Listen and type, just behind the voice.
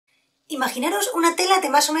Imaginaros una tela de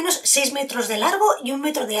más o menos 6 metros de largo y 1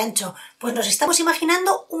 metro de ancho. Pues nos estamos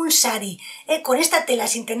imaginando un sari. Con esta tela,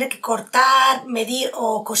 sin tener que cortar, medir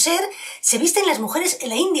o coser, se visten las mujeres en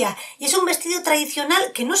la India. Y es un vestido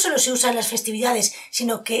tradicional que no solo se usa en las festividades,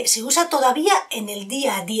 sino que se usa todavía en el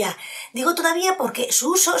día a día. Digo todavía porque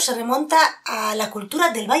su uso se remonta a la cultura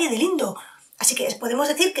del Valle del Indo. Así que podemos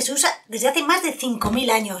decir que se usa desde hace más de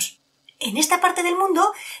 5000 años. En esta parte del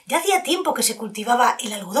mundo ya hacía tiempo que se cultivaba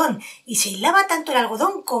el algodón y se hilaba tanto el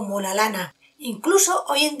algodón como la lana. Incluso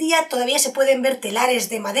hoy en día todavía se pueden ver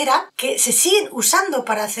telares de madera que se siguen usando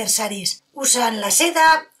para hacer saris. Usan la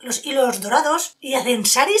seda, los hilos dorados y hacen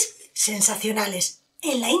saris sensacionales.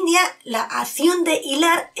 En la India, la acción de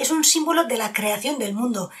hilar es un símbolo de la creación del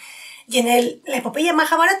mundo. Y en la epopeya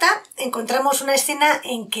Mahabharata encontramos una escena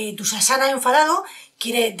en que Dusasana, enfadado,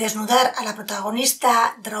 quiere desnudar a la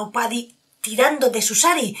protagonista Draupadi tirando de su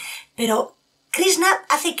sari, pero Krishna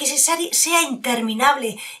hace que ese sari sea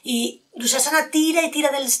interminable y Dusasana tira y tira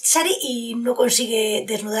del sari y no consigue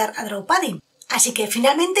desnudar a Draupadi. Así que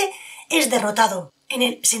finalmente es derrotado. En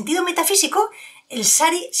el sentido metafísico, el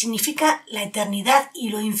sari significa la eternidad y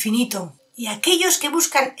lo infinito. Y aquellos que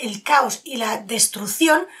buscan el caos y la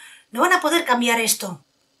destrucción no van a poder cambiar esto.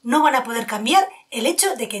 No van a poder cambiar el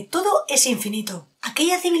hecho de que todo es infinito.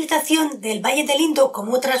 Aquella civilización del Valle del Indo,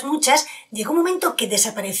 como otras muchas, llegó un momento que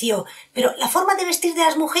desapareció, pero la forma de vestir de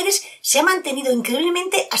las mujeres se ha mantenido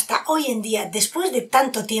increíblemente hasta hoy en día, después de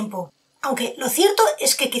tanto tiempo. Aunque lo cierto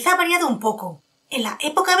es que quizá ha variado un poco. En la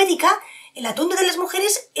época védica, el atuendo de las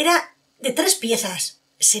mujeres era de 3 piezas.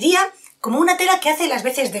 Sería como una tela que hace las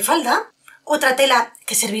veces de falda, otra tela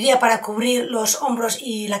que serviría para cubrir los hombros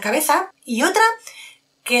y la cabeza, y otra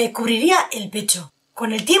que cubriría el pecho.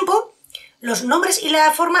 Con el tiempo, los nombres y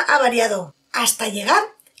la forma ha variado, hasta llegar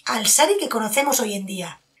al sari que conocemos hoy en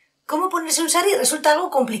día. ¿Cómo ponerse un sari? Resulta algo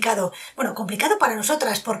complicado. Bueno, complicado para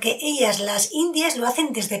nosotras, porque ellas, las indias, lo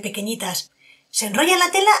hacen desde pequeñitas. Se enrollan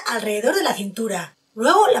la tela alrededor de la cintura,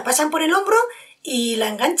 luego la pasan por el hombro y la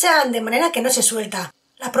enganchan de manera que no se suelta.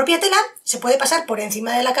 La propia tela se puede pasar por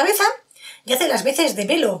encima de la cabeza y hace las veces de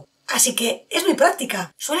velo. Así que es muy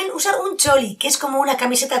práctica. Suelen usar un choli, que es como una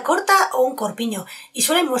camiseta corta o un corpiño, y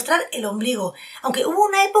suelen mostrar el ombligo, aunque hubo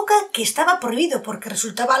una época que estaba prohibido porque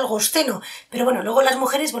resultaba algo obsceno, pero bueno, luego las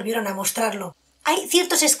mujeres volvieron a mostrarlo. Hay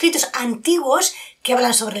ciertos escritos antiguos que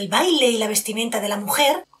hablan sobre el baile y la vestimenta de la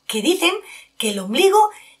mujer, que dicen que el ombligo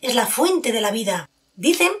es la fuente de la vida.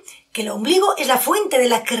 Dicen que el ombligo es la fuente de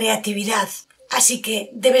la creatividad, así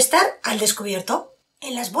que debe estar al descubierto.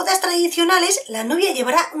 En las bodas tradicionales, la novia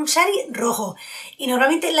llevará un sari rojo y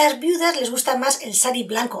normalmente a las viudas les gusta más el sari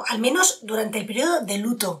blanco, al menos durante el periodo de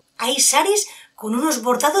luto. Hay saris con unos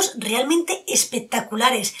bordados realmente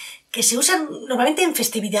espectaculares que se usan normalmente en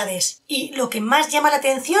festividades. Y lo que más llama la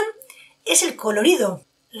atención es el colorido.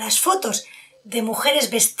 Las fotos de mujeres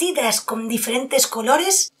vestidas con diferentes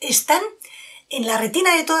colores están en la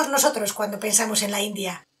retina de todos nosotros cuando pensamos en la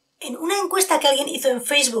India. En una encuesta que alguien hizo en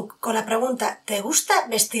Facebook con la pregunta ¿te gusta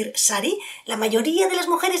vestir sari?, la mayoría de las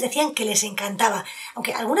mujeres decían que les encantaba,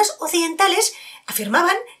 aunque algunas occidentales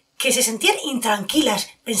afirmaban que se sentían intranquilas.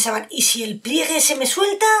 Pensaban, ¿y si el pliegue se me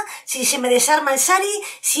suelta? ¿Si se me desarma el sari?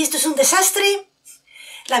 ¿Si esto es un desastre?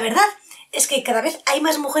 La verdad es que cada vez hay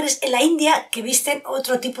más mujeres en la India que visten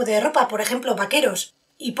otro tipo de ropa, por ejemplo, vaqueros,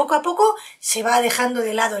 y poco a poco se va dejando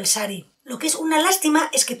de lado el sari. Lo que es una lástima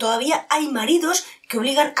es que todavía hay maridos que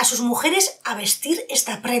obligan a sus mujeres a vestir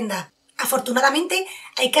esta prenda. Afortunadamente,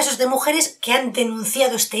 hay casos de mujeres que han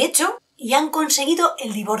denunciado este hecho y han conseguido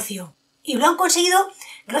el divorcio. Y lo han conseguido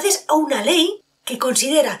gracias a una ley que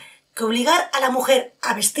considera que obligar a la mujer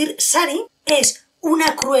a vestir sari es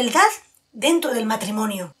una crueldad dentro del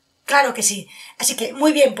matrimonio. Claro que sí, así que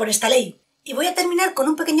muy bien por esta ley. Y voy a terminar con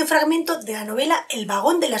un pequeño fragmento de la novela El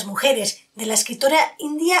vagón de las mujeres, de la escritora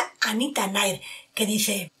india Anita Nair, que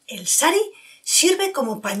dice: el sari sirve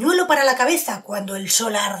como pañuelo para la cabeza cuando el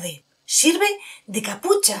sol arde. Sirve de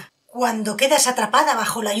capucha cuando quedas atrapada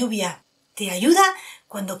bajo la lluvia. Te ayuda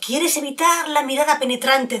cuando quieres evitar la mirada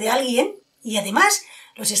penetrante de alguien. Y además,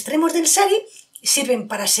 los extremos del sari sirven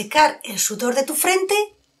para secar el sudor de tu frente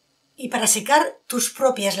y para secar tus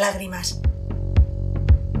propias lágrimas.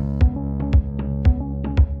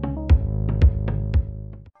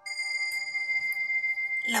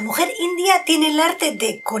 La mujer india tiene el arte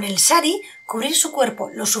de, con el sari, cubrir su cuerpo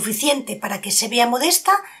lo suficiente para que se vea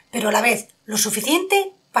modesta, pero a la vez lo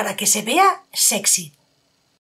suficiente para que se vea sexy.